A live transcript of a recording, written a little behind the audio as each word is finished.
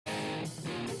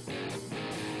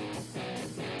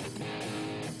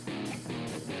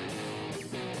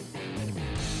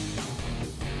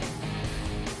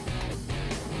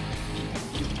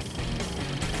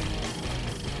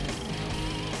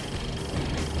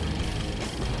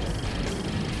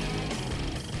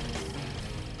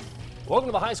Welcome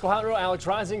to the High School Highlight Reel. Alex,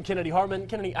 Risen, Kennedy Hardman.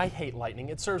 Kennedy, I hate lightning.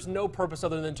 It serves no purpose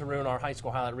other than to ruin our high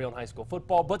school highlight reel and high school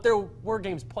football, but there were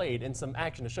games played and some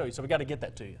action to show you, so we got to get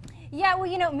that to you. Yeah, well,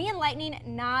 you know, me and Lightning,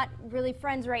 not really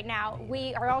friends right now.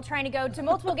 We are all trying to go to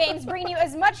multiple games, bringing you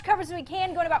as much coverage as we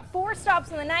can, going about 4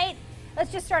 stops in the night.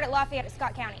 Let's just start at Lafayette at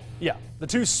Scott County. Yeah, the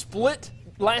two split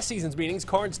last season's meetings.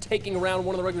 Cards taking around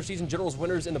one of the regular season Generals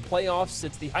winners in the playoffs.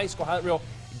 It's the High School Highlight Reel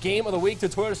game of the week. To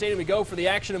Toyota Stadium we go for the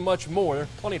action and much more. There are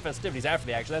plenty of festivities after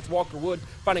the action. That's Walker Wood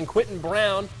finding Quentin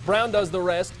Brown. Brown does the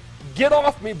rest. Get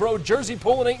off me, bro. Jersey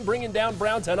pulling ain't bringing down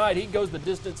Brown tonight. He goes the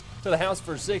distance to the house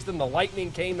for 6th. Then the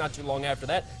Lightning came not too long after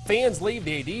that. Fans leave.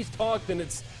 The ADs talk. Then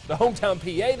it's the hometown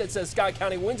PA that says Scott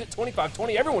County wins it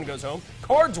 25-20. Everyone goes home.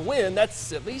 Cards win.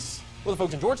 That's at least what the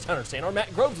folks in Georgetown are saying. Our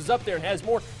Matt Groves is up there and has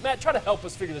more. Matt, try to help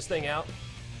us figure this thing out.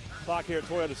 Clock here at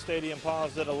Toyota Stadium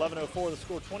paused at 11:04. The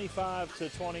score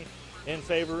 25-20 in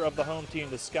favor of the home team,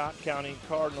 the Scott County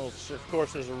Cardinals. Of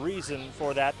course, there's a reason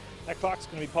for that. That clock's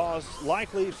going to be paused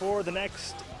likely for the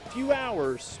next few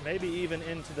hours, maybe even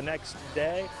into the next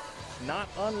day. Not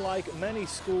unlike many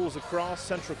schools across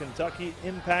central Kentucky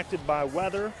impacted by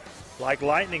weather, like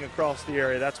lightning across the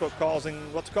area. That's what's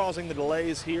causing the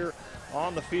delays here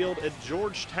on the field at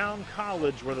Georgetown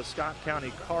College, where the Scott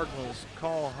County Cardinals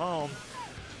call home.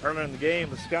 Earlier in the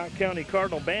game, the Scott County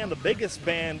Cardinal band, the biggest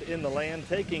band in the land,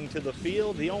 taking to the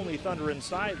field. The only thunder in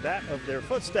sight, that of their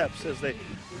footsteps as they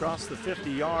cross the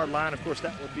 50-yard line. Of course,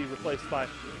 that would be replaced by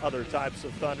other types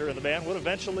of thunder, and the band would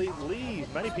eventually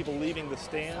leave. Many people leaving the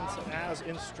stands as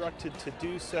instructed to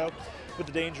do so, with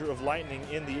the danger of lightning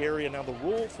in the area. Now, the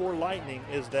rule for lightning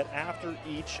is that after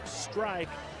each strike,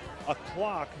 a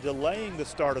clock delaying the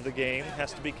start of the game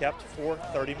has to be kept for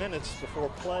 30 minutes before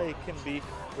play can be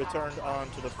returned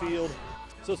onto the field.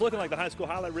 So it's looking like the high school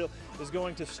highlight reel is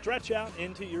going to stretch out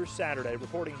into your Saturday.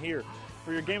 Reporting here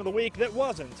for your game of the week that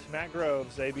wasn't, Matt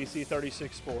Groves, ABC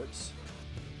 36 Sports.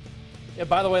 Yeah,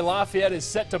 by the way, Lafayette is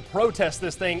set to protest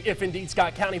this thing if indeed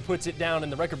Scott County puts it down in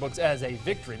the record books as a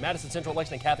victory. Madison Central,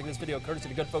 Lexington Catholic, this video courtesy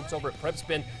of the good folks over at Prep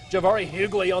Spin. Javari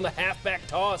Hughley on the halfback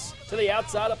toss to the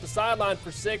outside up the sideline for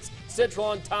 6. Central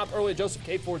on top early at Joseph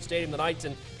K. Ford Stadium. The Knights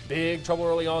in big trouble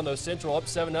early on, though. Central up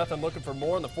 7-0, looking for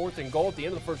more on the 4th and goal at the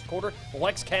end of the first quarter.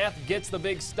 Lex Cath gets the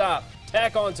big stop.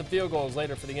 Tack on some field goals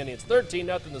later for the Indians.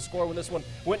 13-0 the score when this one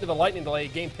went to the lightning delay.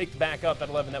 Game picked back up at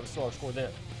 11. That was still our score then.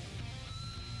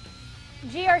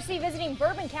 GRC visiting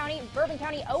Bourbon County. Bourbon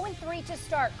County 0-3 to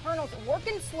start. Colonels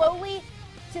working slowly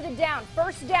to the down.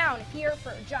 First down here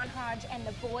for John Hodge and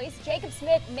the boys. Jacob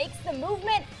Smith makes the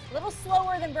movement a little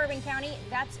slower than Bourbon County.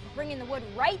 That's bringing the wood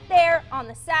right there on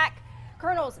the sack.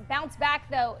 Colonels bounce back,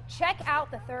 though. Check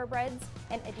out the thoroughbreds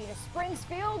and Adina Springs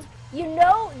Field. You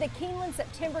know the Keeneland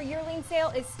September yearling sale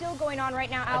is still going on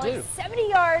right now, Alex. I do. 70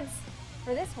 yards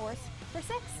for this horse for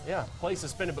 6. Yeah, play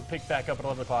suspended but picked back up at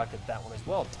 11 o'clock at that one as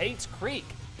well. Tate's Creek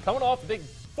coming off a big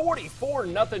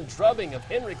 44-0 drubbing of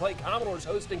Henry Clay Commodores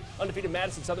hosting undefeated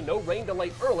Madison Southern. No rain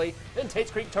delay early. Then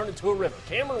Tate's Creek turned into a river.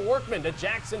 Cameron Workman to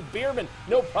Jackson Bierman.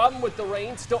 No problem with the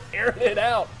rain. Still airing it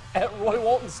out at Roy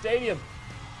Walton Stadium.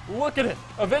 Look at it.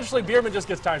 Eventually, Bierman just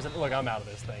gets tired and says, look, I'm out of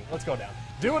this thing. Let's go down.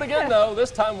 Do it again, though.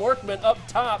 This time, Workman up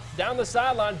top, down the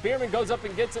sideline. Bierman goes up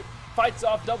and gets it. Fights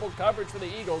off double coverage for the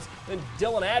Eagles. Then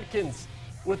Dylan Adkins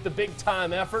with the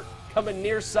big-time effort. Coming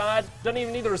near side. Doesn't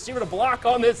even need the receiver to block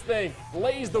on this thing.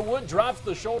 Lays the wood, drops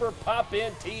the shoulder, pop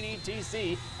in,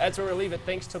 TDTC. That's where we leave it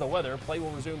thanks to the weather. Play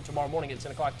will resume tomorrow morning at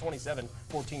 10 o'clock,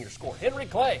 27-14 your score. Henry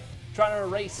Clay trying to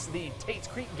erase the Tate's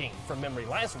Creek game from memory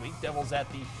last week. Devils at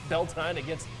the Beltline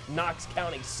against Knox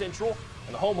County Central.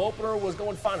 And the home opener was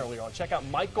going fine earlier on. Check out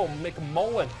Michael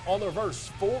McMullen on the reverse.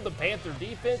 Fooled the Panther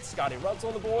defense. Scotty Russell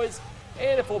and the boys.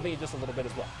 And it fooled me just a little bit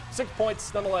as well. 6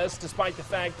 points nonetheless, despite the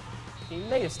fact he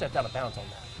may have stepped out of bounds on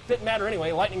that. Didn't matter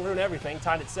anyway. Lightning ruined everything.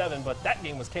 Tied at 7, but that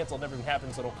game was canceled. Never even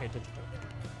happened, so don't pay attention to it.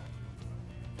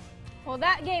 Well,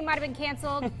 that game might have been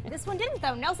canceled. This one didn't,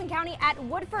 though. Nelson County at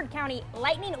Woodford County.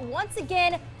 Lightning once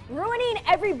again ruining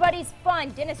everybody's fun.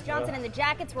 Dennis Johnson and the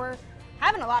Jackets were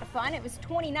having a lot of fun. It was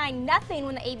 29-0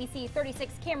 when the ABC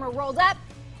 36 camera rolled up,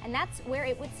 and that's where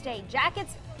it would stay.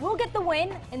 Jackets will get the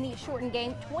win in the shortened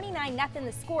game. 29-0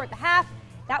 the score at the half.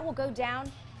 That will go down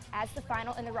as the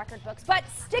final in the record books. But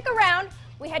stick around.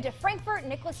 We head to Frankfort,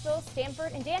 Nicholasville,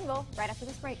 Stanford, and Danville right after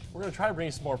this break. We're going to try to bring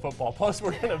you some more football. Plus,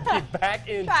 we're going to be back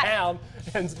in town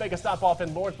and make a stop off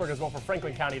in Lawrenceburg as well for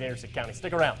Franklin County and Anderson County.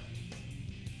 Stick around.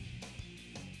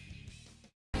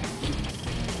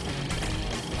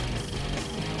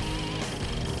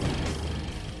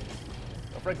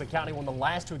 Franklin County won the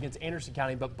last two against Anderson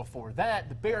County, but before that,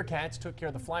 the Bearcats took care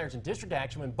of the Flyers in district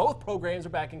action when both programs are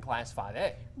back in Class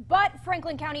 5A. But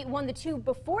Franklin County won the two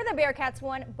before the Bearcats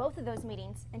won both of those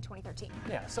meetings in 2013.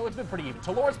 Yeah, so it's been pretty even.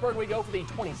 To Lawrenceburg we go for the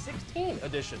 2016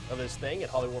 edition of this thing at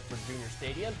Hollywood-Wolford Junior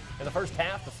Stadium. In the first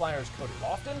half, the Flyers' Cody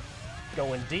Lofton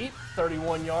going deep,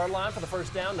 31-yard line for the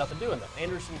first down, nothing doing though.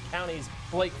 Anderson County's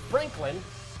Blake Franklin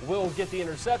will get the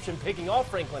interception, picking off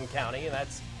Franklin County, and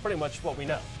that's pretty much what we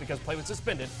know because play was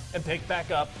suspended and picked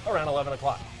back up around 11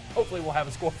 o'clock. Hopefully we'll have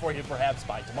a score for you perhaps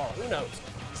by tomorrow. Who knows?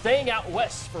 Staying out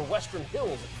west for Western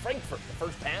Hills at Frankfort. The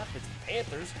first half, it's the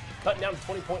Panthers cutting down to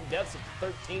 20-point deficit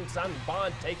to 13. Simon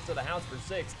Bond takes to the house for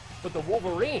 6, but the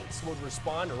Wolverines would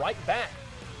respond right back.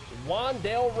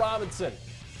 Wandale Robinson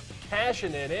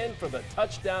cashing it in for the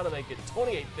touchdown to make it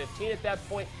 28-15 at that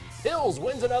point. Hills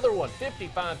wins another one,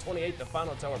 55-28, the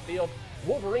final Tower Field.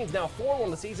 Wolverines now 4-1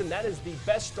 the season. That is the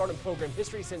best start in program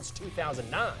history since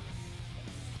 2009.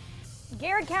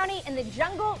 Garrett County in the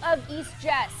jungle of East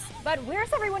Jess. But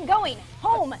where's everyone going?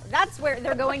 Home. That's where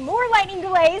they're going. More lightning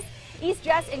delays. East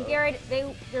Jess and Garrett,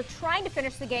 they're trying to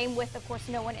finish the game with, of course,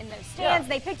 no one in those stands.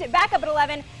 Yeah. They picked it back up at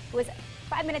 11. It was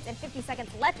 5 minutes and 50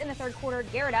 seconds left in the third quarter.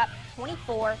 Garrett up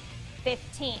 24-15.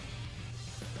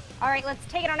 All right, let's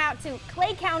take it on out to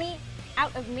Clay County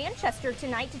out of Manchester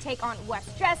tonight to take on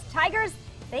West Jess. Tigers,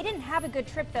 they didn't have a good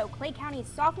trip, though. Clay County's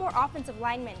sophomore offensive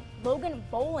lineman, Logan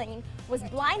Bowling, was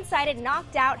blindsided,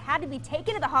 knocked out, had to be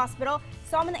taken to the hospital.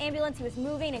 Saw him in the ambulance. He was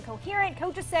moving and coherent.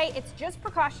 Coaches say it's just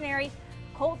precautionary.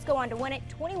 Colts go on to win it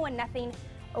 21-0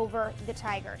 over the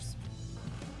Tigers.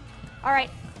 All right,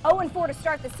 0-4 to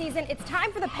start the season. It's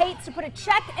time for the Pates to put a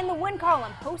check in the win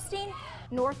column, hosting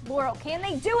North Laurel. Can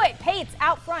they do it? Pates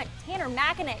out front. Tanner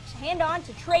McInich, hand on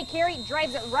to Trey Carey,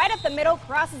 drives it right up the middle,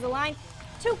 crosses the line.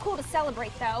 Too cool to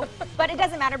celebrate, though, but it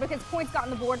doesn't matter because points got on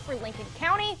the board for Lincoln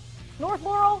County. North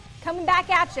Laurel coming back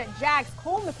at you. Jags,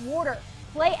 Cole McWhorter,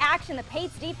 play action. The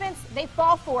Pates defense, they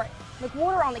fall for it.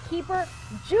 McWhorter on the keeper,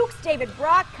 jukes David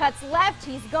Brock, cuts left,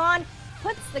 he's gone,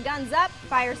 puts the guns up,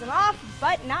 fires them off,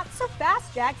 but not so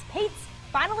fast, Jags. Pates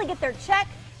finally get their check.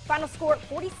 Final score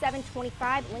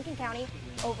 47-25, Lincoln County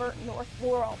over North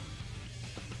Laurel.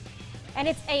 And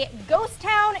it's a ghost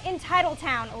town in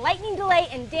Titletown. Lightning delay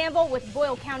in Danville with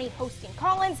Boyle County hosting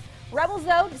Collins. Rebels,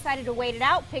 though, decided to wait it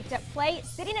out, picked up play,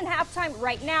 sitting in halftime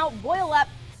right now. Boyle up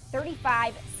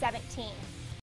 35-17.